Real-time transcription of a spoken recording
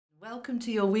Welcome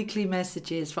to your weekly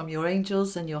messages from your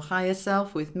angels and your higher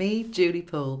self with me, Julie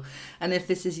Poole. And if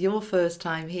this is your first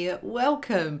time here,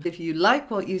 welcome. If you like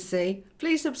what you see,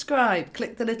 please subscribe.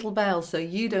 Click the little bell so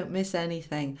you don't miss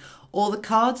anything. All the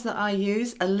cards that I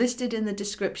use are listed in the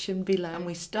description below. And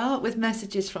we start with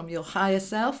messages from your higher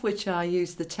self, which I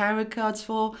use the tarot cards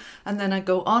for. And then I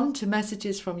go on to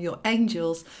messages from your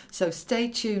angels. So stay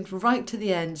tuned right to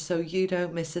the end so you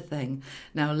don't miss a thing.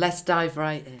 Now let's dive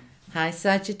right in. Hi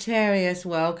Sagittarius,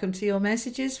 welcome to your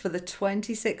messages for the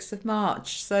 26th of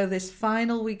March. So this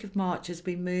final week of March as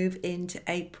we move into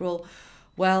April,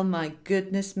 well, my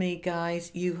goodness me,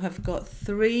 guys, you have got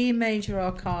 3 major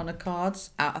arcana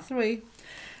cards out of 3.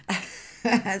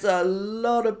 There's a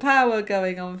lot of power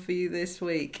going on for you this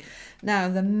week. Now,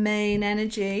 the main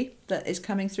energy that is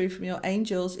coming through from your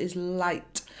angels is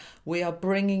light. We are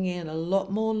bringing in a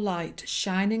lot more light,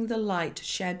 shining the light,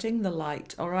 shedding the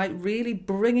light, all right? Really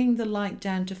bringing the light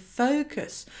down to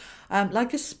focus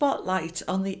like a spotlight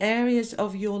on the areas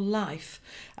of your life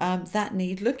that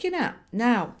need looking at.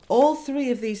 Now, all 3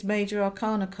 of these major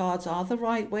arcana cards are the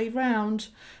right way round,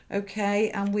 okay?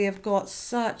 And we have got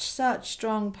such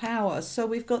strong power. So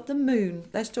we've got the moon.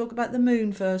 Let's talk about the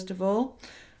moon first of all,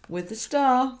 with the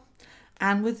star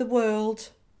and with the world.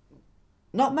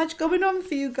 Not much going on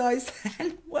for you guys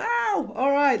then. Wow.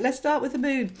 All right, let's start with the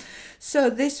moon. So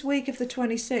this week of the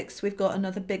 26th, we've got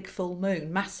another big full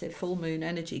moon, massive full moon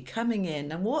energy coming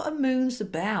in. And what a moon's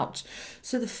about.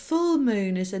 So the full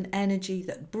moon is an energy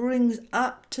that brings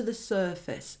up to the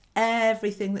surface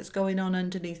everything that's going on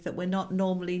underneath that we're not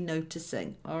normally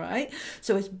noticing. All right,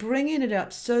 so it's bringing it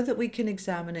up so that we can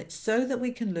examine it, so that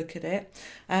we can look at it.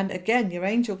 And again, your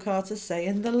angel cards are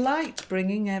saying the light,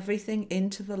 bringing everything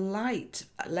into the light,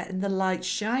 letting the light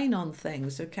shine on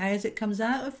things, okay? As it comes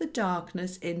out of the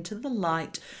darkness into the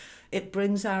light, it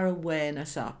brings our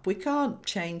awareness up. We can't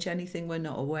change anything we're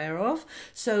not aware of.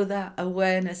 So that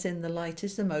awareness in the light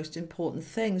is the most important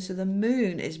thing. So the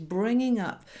moon is bringing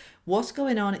up what's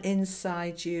going on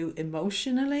inside you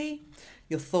emotionally,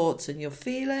 your thoughts and your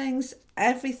feelings,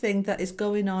 everything that is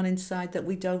going on inside that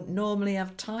we don't normally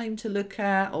have time to look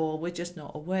at or we're just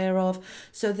not aware of.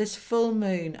 So this full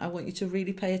moon, I want you to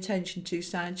really pay attention to,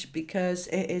 Sag, because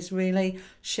it is really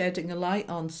shedding a light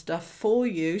on stuff for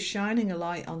you, shining a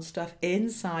light on stuff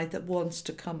inside that wants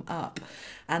to come up.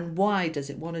 And why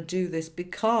does it want to do this?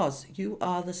 Because you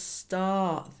are the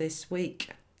star this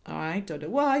week. All right, don't know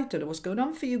why, don't know what's going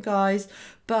on for you guys,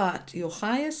 but your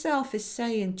higher self is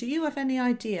saying, do you have any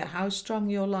idea how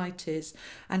strong your light is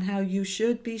and how you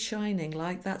should be shining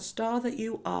like that star that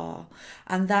you are?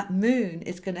 And that moon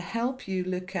is going to help you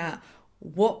look at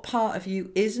what part of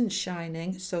you isn't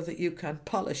shining so that you can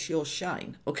polish your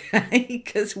shine, okay?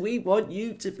 Because we want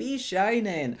you to be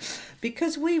shining,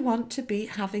 because we want to be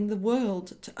having the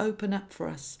world to open up for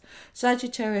us.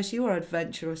 Sagittarius, you are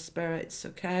adventurous spirits,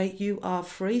 okay? You are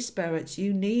free spirits.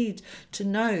 You need to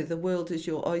know the world is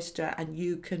your oyster and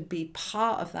you can be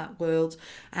part of that world,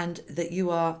 and that you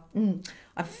are...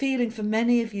 I'm feeling for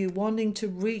many of you wanting to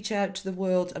reach out to the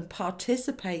world and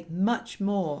participate much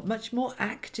more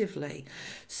actively.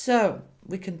 So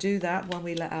we can do that when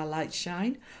we let our light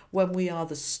shine, when we are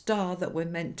the star that we're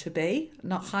meant to be,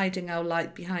 not hiding our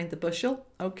light behind the bushel.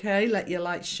 Okay, let your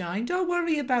light shine. Don't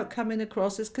worry about coming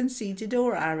across as conceited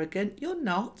or arrogant. You're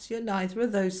not. You're neither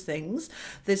of those things.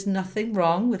 There's nothing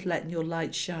wrong with letting your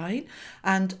light shine.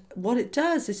 And what it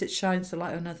does is it shines the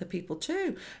light on other people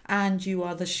too. And you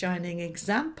are the shining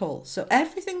example. So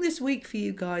everything this week for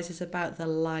you guys is about the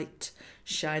light,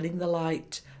 shining the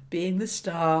light, being the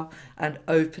star and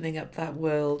opening up that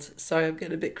world. Sorry, I'm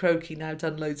getting a bit croaky now. I've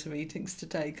done loads of readings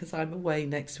today because I'm away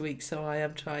next week, so I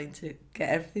am trying to get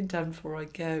everything done before I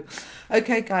go.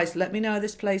 Okay, guys, let me know how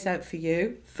this plays out for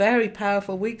you. Very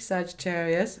powerful week,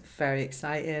 Sagittarius. Very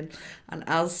exciting. And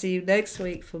I'll see you next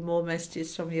week for more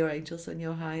messages from your angels and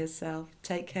your higher self.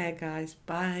 Take care, guys.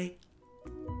 Bye.